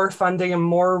more funding and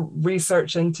more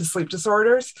research into sleep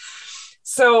disorders.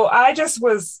 So I just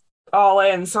was all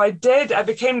in. So I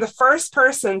became the first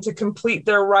person to complete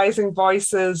their Rising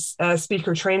Voices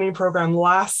speaker training program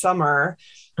last summer,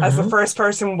 as the first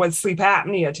person with sleep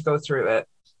apnea to go through it.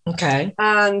 Okay.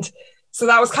 And so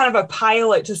that was kind of a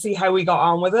pilot to see how we got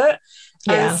on with it.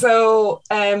 Yeah. And so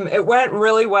it went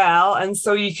really well. And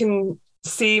so you can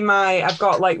see I've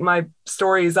got like my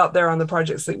stories up there on the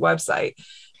Project Sleep website.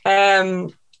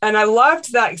 And I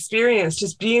loved that experience,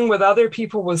 just being with other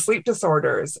people with sleep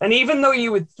disorders. And even though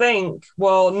you would think,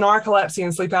 well, narcolepsy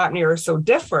and sleep apnea are so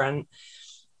different,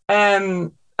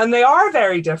 and they are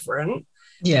very different.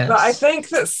 Yes. But I think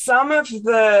that some of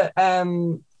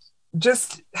the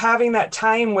just having that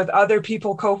time with other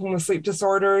people coping with sleep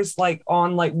disorders, like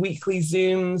on like weekly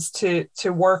Zooms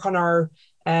to work on our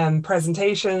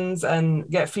presentations and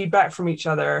get feedback from each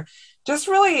other, just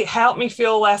really helped me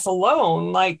feel less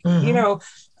alone. Like, you know,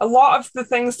 a lot of the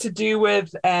things to do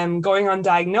with going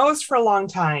undiagnosed for a long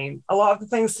time, a lot of the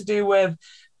things to do with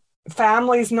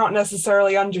families not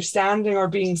necessarily understanding or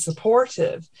being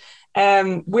supportive.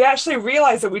 We actually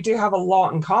realized that we do have a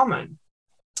lot in common.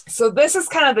 So this is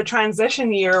kind of the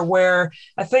transition year where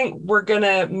I think we're going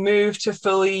to move to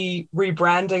fully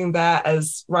rebranding that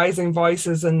as Rising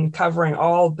Voices and covering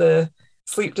all the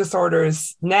sleep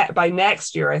disorders by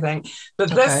next year, I think.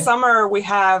 But this summer we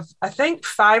have, I think,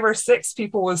 5 or 6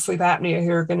 people with sleep apnea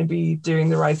who are going to be doing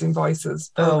the Rising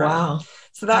Voices program. Oh, wow.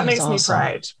 So that makes me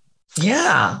proud.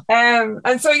 Yeah.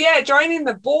 And so, yeah, joining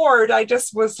the board, I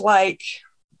just was like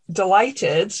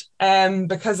delighted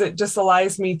because it just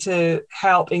allows me to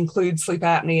help include sleep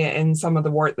apnea in some of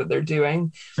the work that they're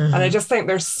doing. And I just think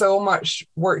there's so much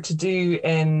work to do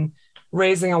in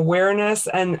raising awareness,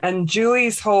 and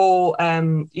Julie's whole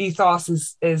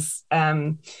ethos is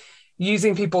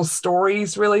using people's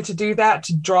stories really to do that,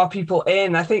 to draw people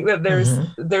in. I think that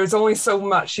there's only so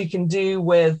much you can do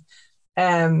with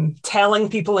telling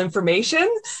people information,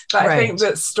 but I think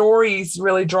that stories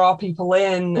really draw people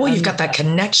in. Well, you've got that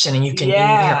connection, and you can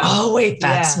hear, oh wait,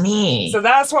 that's me. So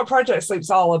that's what Project Sleep's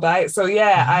all about. So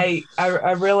I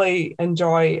really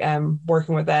enjoy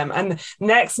working with them. And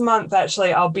next month,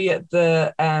 actually, I'll be at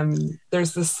the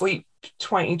there's the Sleep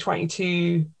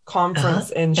 2022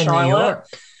 conference in Charlotte. New York.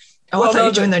 Oh, I thought you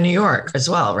were doing the New York as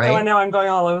well, right? Oh, I know, I'm going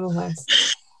all over the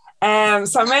place.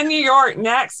 So I'm in New York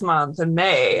next month in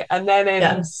May, and then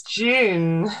in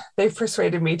June they've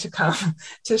persuaded me to come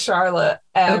to Charlotte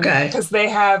because they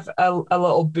have a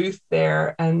little booth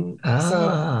there, and so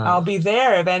I'll be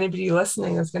there. If anybody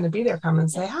listening is going to be there, come and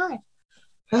say hi.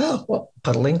 Oh, well,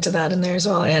 put a link to that in there as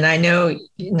well. And I know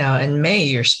now in May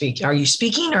you're speaking. Are you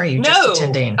speaking or are you just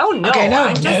attending? Oh, no. Okay,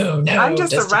 I'm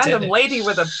just a random lady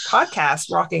with a podcast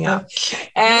rocking up.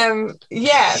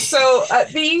 Okay. So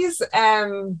these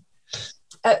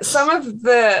some of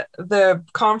the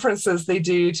conferences they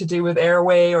do to do with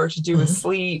airway or to do with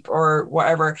sleep or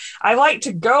whatever, I like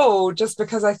to go just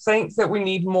because I think that we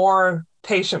need more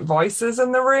patient voices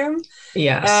in the room.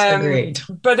 Yes, agreed.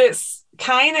 But it's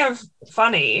kind of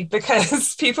funny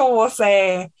because people will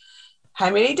say, how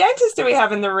many dentists do we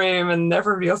have in the room? And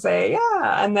everybody will say,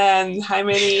 yeah. And then how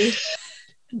many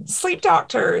sleep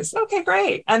doctors? Okay,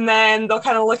 great. And then they'll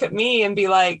kind of look at me and be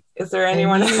like, is there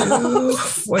anyone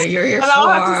else? What you're here and for? I'll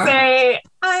have to say,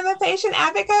 I'm a patient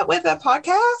advocate with a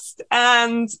podcast.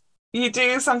 And you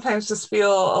do sometimes just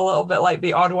feel a little bit like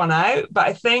the odd one out. But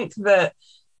I think that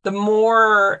the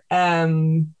more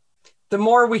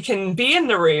we can be in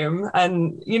the room,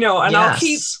 and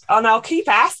I'll keep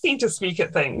asking to speak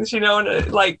at things,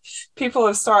 and like people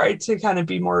have started to kind of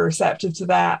be more receptive to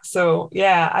that. So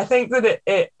yeah, I think that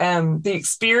the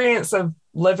experience of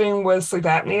living with sleep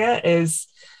apnea is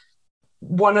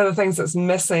one of the things that's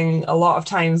missing a lot of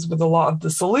times with a lot of the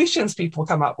solutions people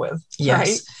come up with. Yes.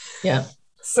 Right? Yeah.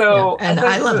 So and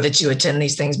I love that you attend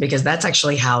these things, because that's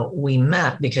actually how we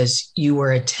met, because you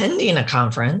were attending a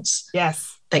conference.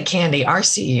 Yes. That Candy, our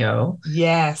CEO,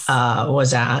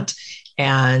 was at,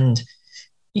 and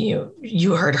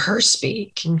you heard her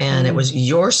speak, and it was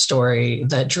your story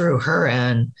that drew her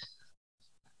in,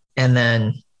 and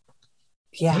then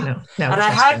now and I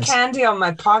had Candy on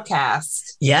my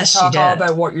podcast. Yes, to talk all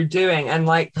about what you're doing, and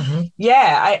like,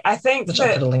 I think that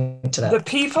I'll put a link to that. The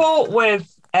people with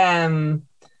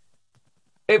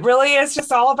it really is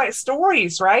just all about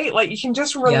stories, right? Like you can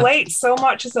just relate so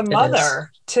much as a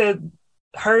mother to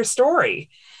her story,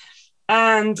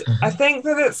 and I think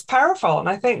that it's powerful, and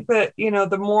I think that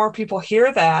the more people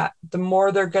hear that, the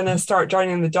more they're going to start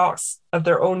joining the dots of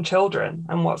their own children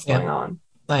and what's going on.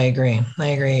 I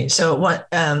agree. So what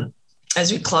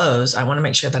as we close, I want to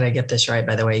make sure that I get this right.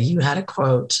 By the way, you had a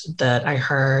quote that I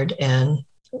heard in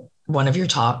one of your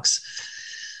talks.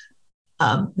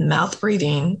 Mouth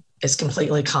breathing is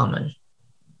completely common,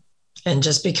 and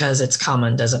just because it's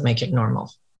common doesn't make it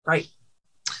normal. Right.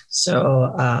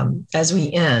 So as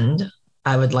we end,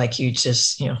 I would like you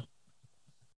just,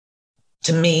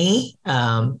 to me,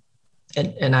 and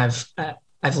I've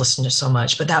I've listened to so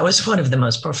much, but that was one of the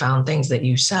most profound things that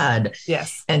you said.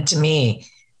 Yes. And to me,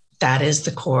 that is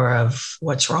the core of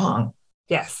what's wrong.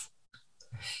 Yes.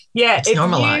 Yeah. It's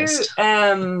normalized.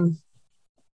 One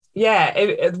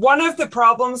of the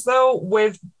problems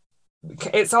though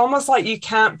it's almost like you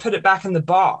can't put it back in the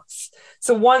box.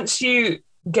 So once you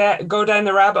go down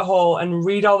the rabbit hole and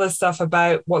read all this stuff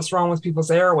about what's wrong with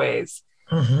people's airways,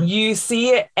 you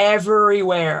see it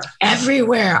everywhere.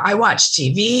 I watch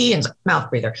TV and mouth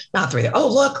breather. Oh,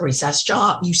 look, recessed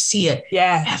jaw. You see it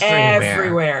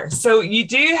everywhere. So you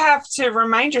do have to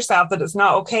remind yourself that it's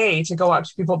not okay to go up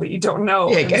to people that you don't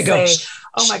know and say,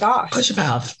 oh my gosh. Push a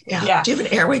valve. Yeah. Do you have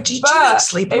an airway? Do you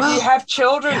sleep well? If you have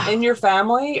children in your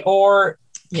family or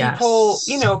people,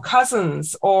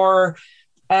 cousins or,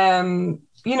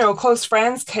 close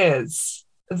friends' kids,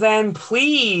 then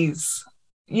please,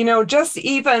 just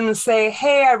even say,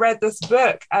 hey, I read this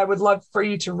book. I would love for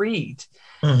you to read.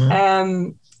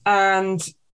 And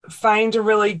find a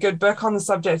really good book on the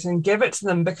subject and give it to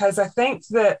them, because I think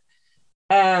that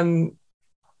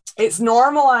it's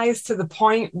normalized to the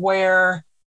point where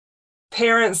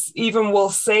parents even will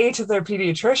say to their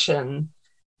pediatrician,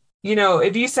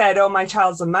 if you said, oh, my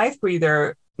child's a mouth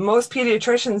breather, most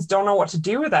pediatricians don't know what to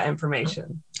do with that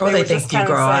information. Or they think you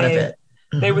grow out of it.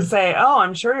 They would say, oh,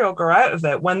 I'm sure you'll grow out of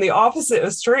it, when the opposite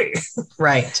is true.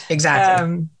 Right.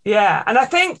 Exactly. And I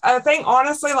think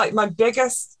honestly, like, my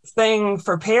biggest thing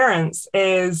for parents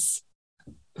is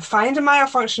find a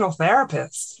myofunctional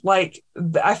therapist. Like,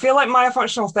 I feel like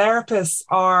myofunctional therapists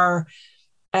are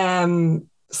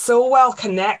so well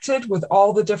connected with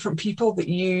all the different people that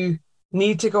you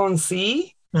need to go and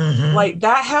see. Like,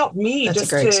 that helped me. That's a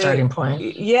great starting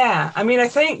point. Yeah. I mean, I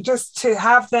think just to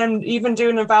have them even do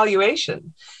an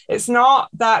evaluation, it's not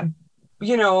that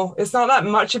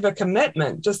much of a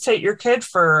commitment. Just take your kid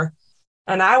for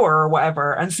an hour or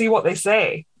whatever and see what they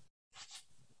say.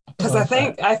 Because I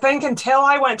think until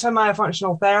I went to a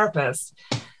myofunctional therapist,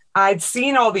 I'd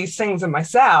seen all these things in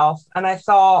myself and I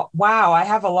thought, wow, I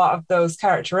have a lot of those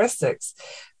characteristics.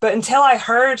 But until I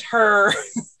heard her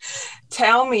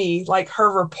tell me, like,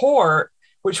 her report,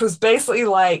 which was basically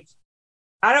like,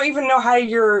 I don't even know how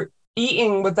you're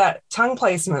eating with that tongue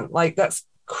placement. Like, that's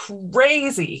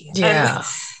crazy. Yeah.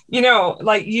 And,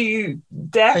 like, you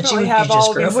definitely have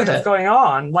all these things going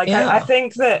on. Like, I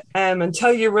think that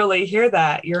until you really hear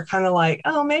that, you're kind of like,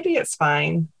 oh, maybe it's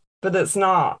fine, but it's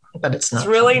not. But it's not. It's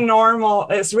really normal.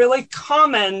 It's really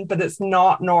common, but it's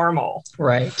not normal.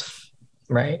 Right.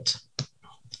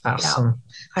 Awesome. Yeah.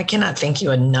 I cannot thank you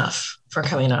enough for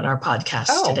coming on our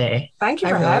podcast today. Thank you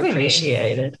for having me. I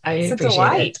appreciate it.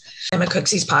 Emma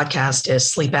Cooksey's podcast is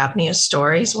Sleep Apnea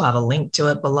Stories. We'll have a link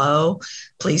to it below.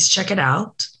 Please check it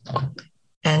out.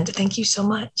 And thank you so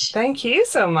much. Thank you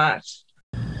so much.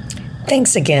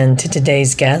 Thanks again to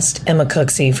today's guest, Emma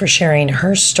Cooksey, for sharing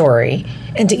her story,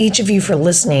 and to each of you for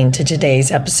listening to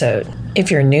today's episode. If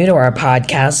you're new to our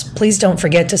podcast, please don't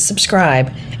forget to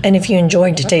subscribe. And if you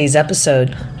enjoyed today's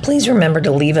episode, please remember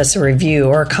to leave us a review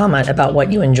or a comment about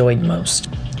what you enjoyed most.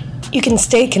 You can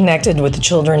stay connected with the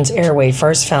Children's Airway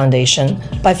First Foundation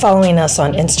by following us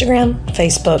on Instagram,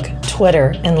 Facebook,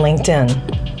 Twitter, and LinkedIn.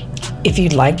 If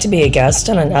you'd like to be a guest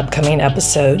on an upcoming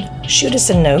episode, shoot us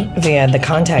a note via the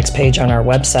contacts page on our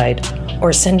website,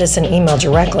 or send us an email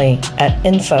directly at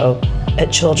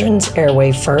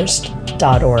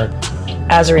info@children'sairwayfirst.org.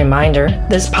 As a reminder,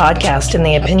 this podcast and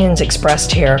the opinions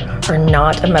expressed here are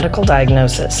not a medical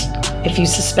diagnosis. If you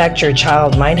suspect your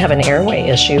child might have an airway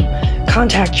issue,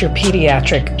 contact your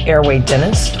pediatric airway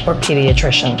dentist or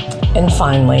pediatrician. And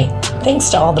finally, thanks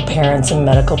to all the parents and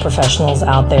medical professionals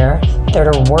out there that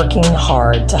are working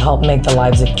hard to help make the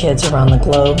lives of kids around the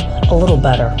globe a little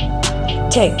better.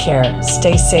 Take care,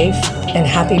 stay safe, and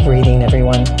happy breathing,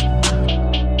 everyone.